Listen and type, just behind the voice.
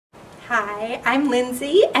Hi, I'm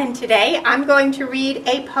Lindsay, and today I'm going to read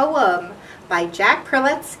a poem by Jack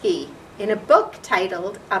Prelutsky in a book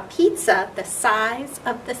titled A Pizza the Size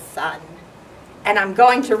of the Sun. And I'm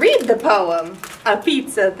going to read the poem, A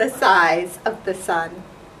Pizza the Size of the Sun.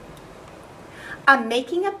 I'm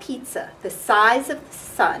making a pizza the size of the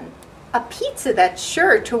sun, a pizza that's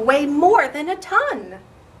sure to weigh more than a ton.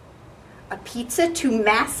 A pizza too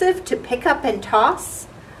massive to pick up and toss,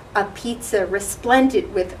 a pizza resplendent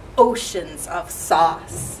with oceans of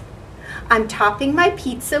sauce. I'm topping my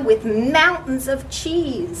pizza with mountains of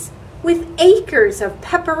cheese, with acres of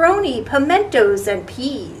pepperoni, pimentos, and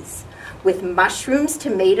peas, with mushrooms,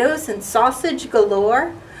 tomatoes, and sausage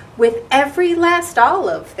galore, with every last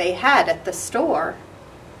olive they had at the store.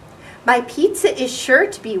 My pizza is sure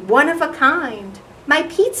to be one of a kind. My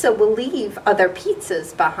pizza will leave other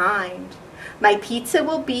pizzas behind. My pizza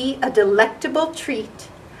will be a delectable treat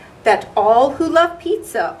that all who love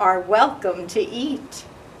pizza are welcome to eat.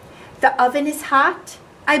 The oven is hot.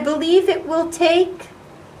 I believe it will take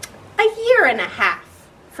a year and a half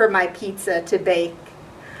for my pizza to bake.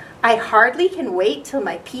 I hardly can wait till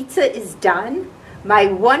my pizza is done, my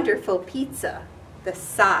wonderful pizza, the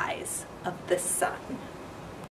size of the sun.